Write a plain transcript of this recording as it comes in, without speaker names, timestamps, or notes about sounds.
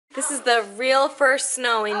This is the real first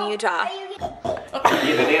snow in Utah. I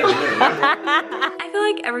feel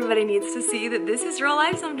like everybody needs to see that this is real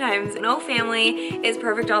life sometimes. No family is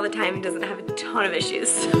perfect all the time and doesn't have a ton of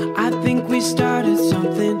issues. I think we started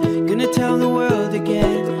something, gonna tell the world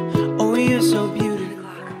again. Oh, you're so beautiful.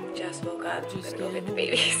 Just woke up, I'm gonna go get the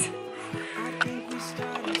babies.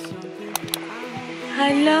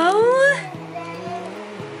 Hello?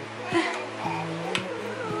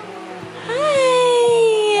 Hi!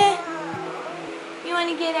 You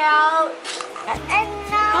wanna get out?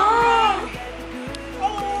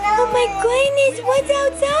 Oh my goodness, what's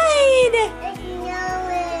outside?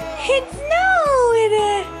 It snowed!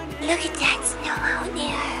 Look at that snow out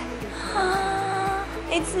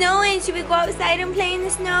there. It's snowing. Should we go outside and play in the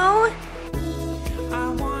snow? I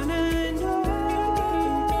wanna know,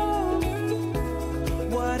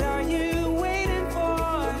 what are you waiting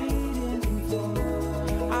for?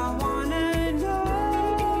 I wanna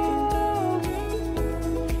know,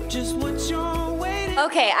 just what you're waiting for.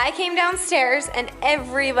 Okay, I came downstairs and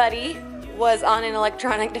everybody was on an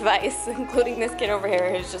electronic device, including this kid over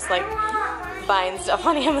here who's just like buying stuff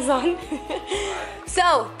on Amazon.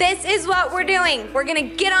 So this is what we're doing. We're gonna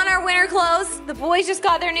get on our winter clothes. The boys just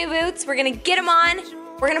got their new boots. We're gonna get them on.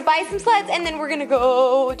 We're gonna buy some sleds and then we're gonna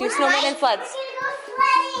go do snowmen and sleds.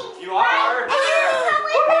 You are?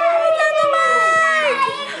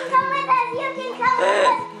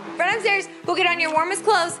 Run upstairs, go get on your warmest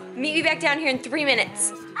clothes. Meet me back down here in 3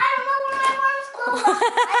 minutes. I don't know where my warmest clothes are. I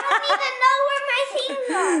don't even know where my things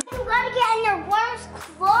are. You gotta get in your warmest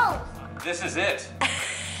clothes. This is it.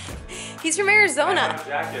 He's from I Arizona. have a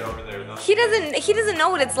jacket over there, though. He doesn't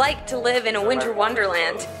know what it's like to live in a winter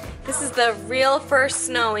wonderland. This is the real first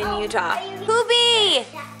snow in Utah. Hoopy!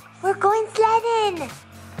 We're going sledding.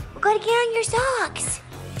 We're gonna get on your socks.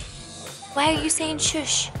 Why are you saying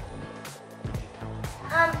shush?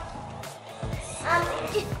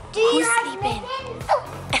 Do you Who's have sleeping? mittens?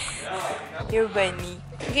 Your bunny.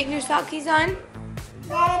 You getting your sockies on?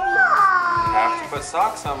 You have to put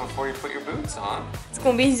socks on before you put your boots on. It's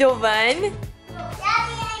gonna be so fun. Daddy, I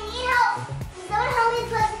need help. Someone help me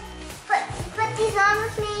put these on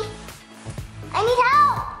with me. I need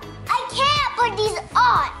help. I can't put these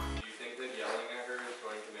on. Do you think that yelling at her is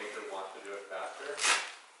going to make her want to do it faster?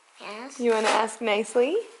 Yes. You wanna ask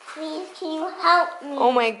nicely? Please, can you help me?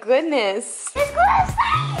 Oh my goodness. Let's go outside.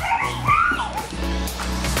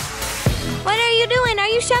 What are you doing? Are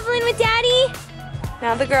you shoveling with Daddy?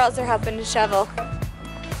 Now the girls are helping to shovel.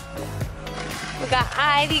 We got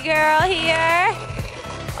Ivy girl here.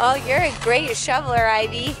 Oh, you're a great shoveler,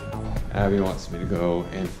 Ivy. Abby wants me to go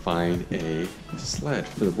and find a sled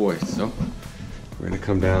for the boys, so we're gonna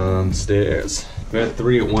come downstairs. We had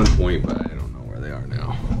 3 at one point, but I don't know where they are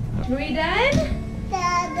now. Are we done?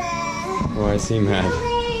 Dada. Oh, I see Matt.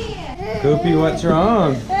 Goopy, what's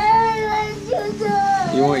wrong?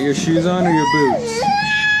 You want your shoes on or your boots?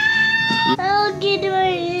 I'll get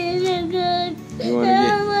my good. You want to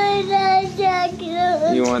that jacket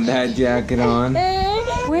on. You want that jacket on?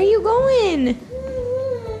 Where are you going?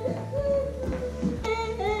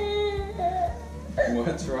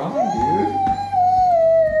 What's wrong,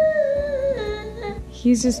 dude?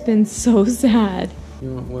 He's just been so sad.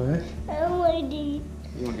 You want what? I want to eat.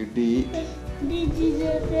 You want your deet? This is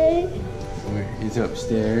okay. Where is it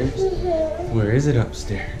upstairs? Where is it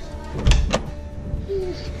upstairs?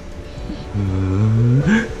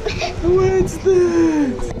 What's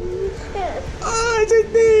that? Oh, it's a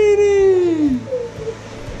baby!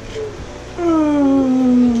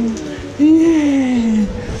 Oh, yeah!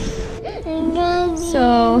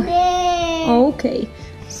 So, okay.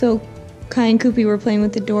 So Kai and Koopy were playing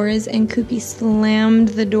with the doors and Koopy slammed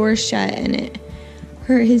the door shut and it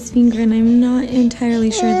hurt his finger and I'm not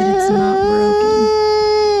entirely sure that it's not broken.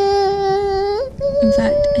 In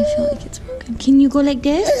fact, I feel like it's broken. Can you go like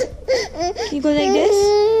this? Can you go like this?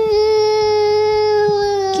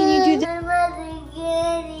 Can you do that?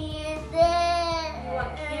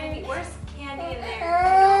 Where's candy in there?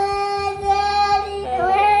 Daddy,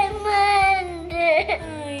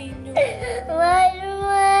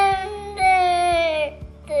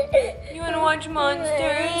 where's You want to watch Monsters?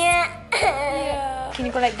 Yeah. Yeah. Can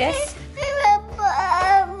you go like this?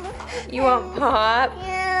 Papa. You want Pop?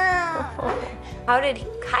 Yeah. How did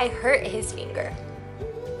Kai hurt his finger?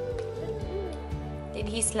 Did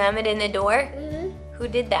he slam it in the door? Who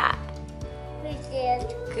did that? We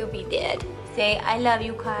did. Koopy did. Say, I love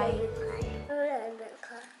you, Kai.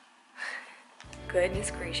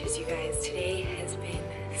 Goodness gracious, you guys, today has been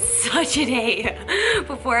such a day.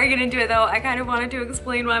 Before I get into it though, I kind of wanted to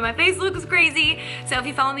explain why my face looks crazy. So if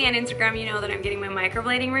you follow me on Instagram, you know that I'm getting my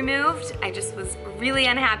microblading removed. I just was really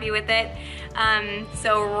unhappy with it.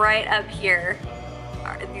 So right up here,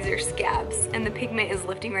 these are scabs and the pigment is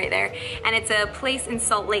lifting right there. And it's a place in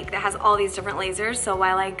Salt Lake that has all these different lasers. So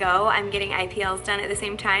while I go, I'm getting IPLs done at the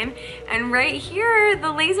same time. And right here,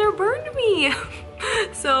 the laser burned me.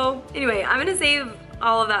 So anyway, I'm gonna save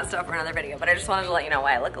all of that stuff for another video, but I just wanted to let you know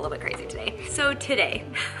why I look a little bit crazy today. So today,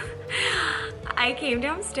 I came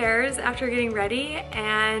downstairs after getting ready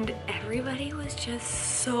and everybody was just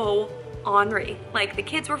so ornery. Like the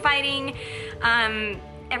kids were fighting,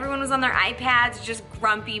 everyone was on their iPads, just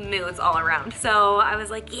grumpy moods all around. So I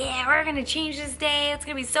was like, yeah, we're gonna change this day. It's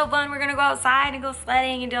gonna be so fun. We're gonna go outside and go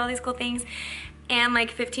sledding and do all these cool things. And like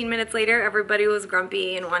 15 minutes later, everybody was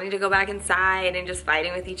grumpy and wanting to go back inside and just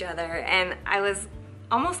fighting with each other. And I was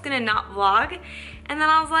almost gonna not vlog. And then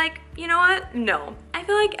I was like, you know what? No. I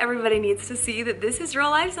feel like everybody needs to see that this is real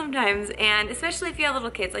life sometimes. And especially if you have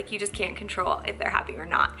little kids, like you just can't control if they're happy or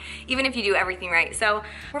not, even if you do everything right. So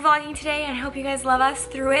we're vlogging today and I hope you guys love us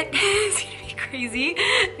through it. It's gonna be crazy.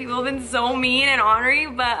 People have been so mean and ornery,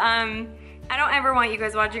 but I don't ever want you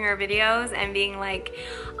guys watching our videos and being like,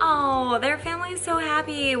 oh, their family is so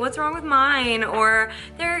happy, what's wrong with mine? Or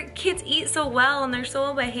their kids eat so well and they're so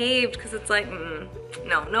well behaved, because it's like,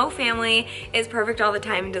 no family is perfect all the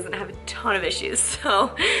time and doesn't have a ton of issues.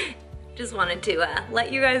 So just wanted to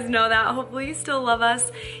let you guys know that. Hopefully you still love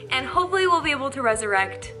us and hopefully we'll be able to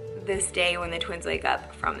resurrect this day when the twins wake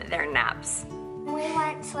up from their naps. We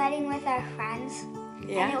went sledding with our friends.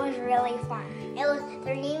 Yeah. And it was really fun.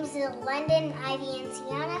 Their names are London, Ivy, and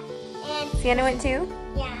Sienna. And Sienna went too?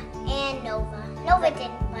 yeah, and Nova. Nova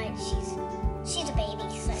didn't, but she's a baby,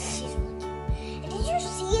 so she's really cute. And did you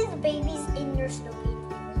see the babies in your Snoopy?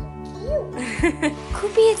 They were so cute.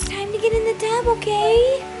 Koopy, it's time to get in the tub,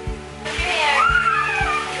 okay?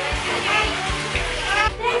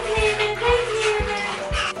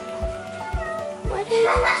 What is it?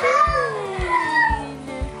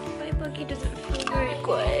 My buggy doesn't feel very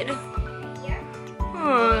good. We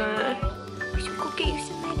should go get you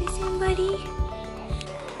some medicine, buddy.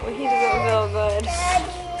 Oh, he doesn't feel good.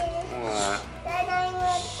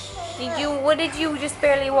 What did you just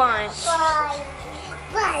barely want?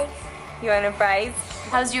 Fries. You want a fries?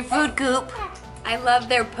 How's your food, Coop? I love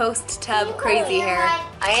their post-tub crazy hair.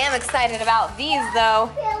 I am excited about these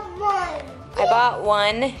though. I bought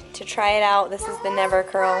one to try it out. This is the Never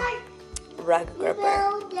Curl Rug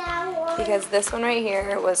Gripper. Because this one right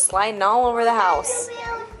here was sliding all over the house.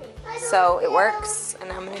 So it works,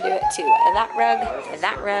 and I'm gonna do it to that rug,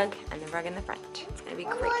 and the rug in the front. It's gonna be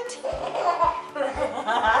great.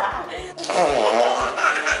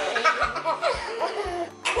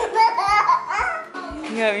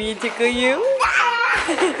 You want me to tickle you?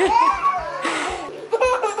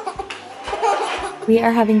 We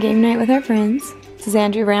are having game night with our friends. This is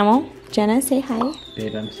Andrew Rammel. Jenna, say hi.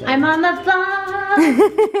 I'm on the vlog.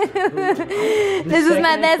 This is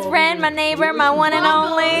my best friend, my neighbor, my one and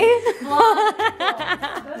only.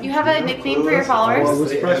 You have a nickname for your followers? It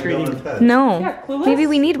was frustrating. No, maybe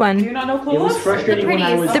we need Do you one. not know It was Clueless? frustrating when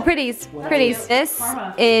I was. The pretties. This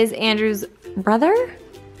is Andrew's brother.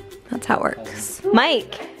 That's how it works.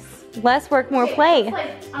 Mike, less work, more play.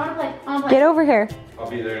 I wanna play. Get over here. I'll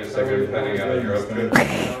be there in a second, depending on your outfit.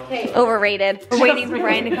 Overrated. We're waiting for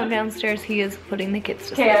Brian to come downstairs. He is putting the kids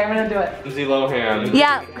to sleep. Okay, I'm gonna do it. Lindsay Lohan.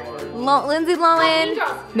 Yeah, Lindsay Lohan.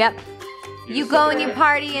 Yep. You go and you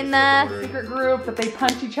party in the, Secret group that they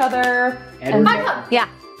punch each other. And yeah,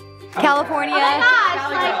 California. Yeah.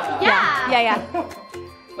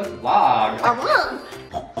 Let's vlog.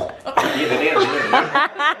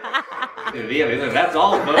 That's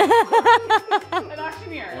all, folks. An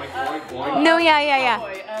auctioneer. No, yeah.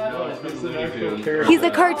 He's a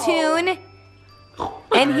cartoon,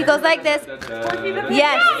 and he goes like this. Yes.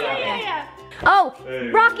 Yeah. Oh,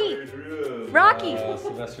 Rocky.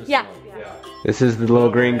 Yeah. This is the little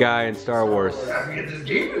green guy in Star Wars.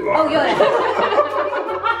 Oh, yeah.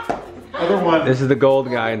 other one. This is the gold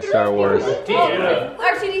guy in Star Wars.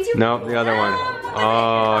 R2D2. No, the other one.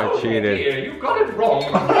 Oh, I cheated. You got it wrong.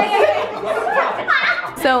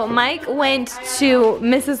 So Mike went to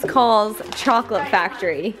Mrs. Call's chocolate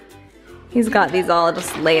factory. He's got these all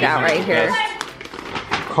just laid out right here.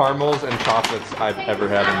 Caramels and chocolates I've ever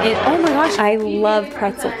had in my life. Oh my gosh, I love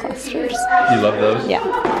pretzel clusters. You love those?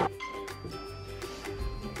 Yeah.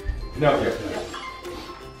 No, here.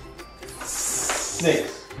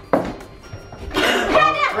 Snakes.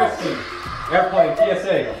 Airplane,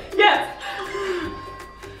 TSA. Yes.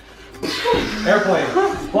 Airplane.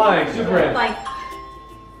 Flying. Superman. Like,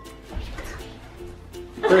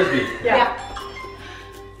 Frisbee. Yeah.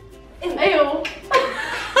 Ew.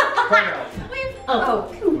 Cornell.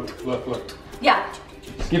 oh. Look. Yeah.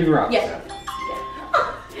 Skipping rope. Yeah.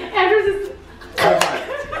 Andrew's is.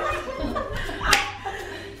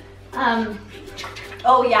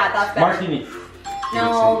 Oh yeah, that's better. Martini.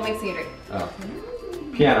 No, mixing a drink. Oh.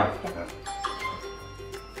 Piano.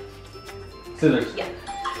 Scissors. Yeah.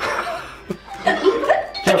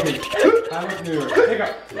 Trophy. Time of New York. Pick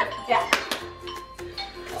up. Yeah.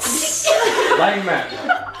 Lighting match.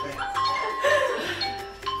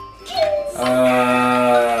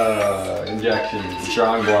 Injection.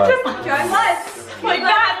 Drawing blood. Drawing blood. Like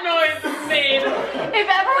that noise is made. If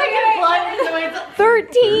ever I get blood noise.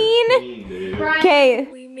 13. Brian. Okay.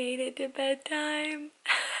 We made it to bedtime.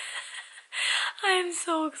 I am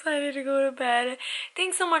so excited to go to bed.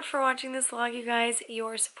 Thanks so much for watching this vlog, you guys.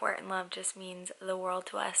 Your support and love just means the world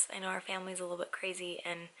to us. I know our family's a little bit crazy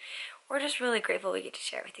and we're just really grateful we get to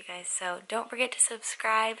share it with you guys. So don't forget to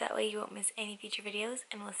subscribe. That way you won't miss any future videos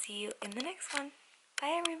and we'll see you in the next one.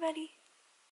 Bye everybody.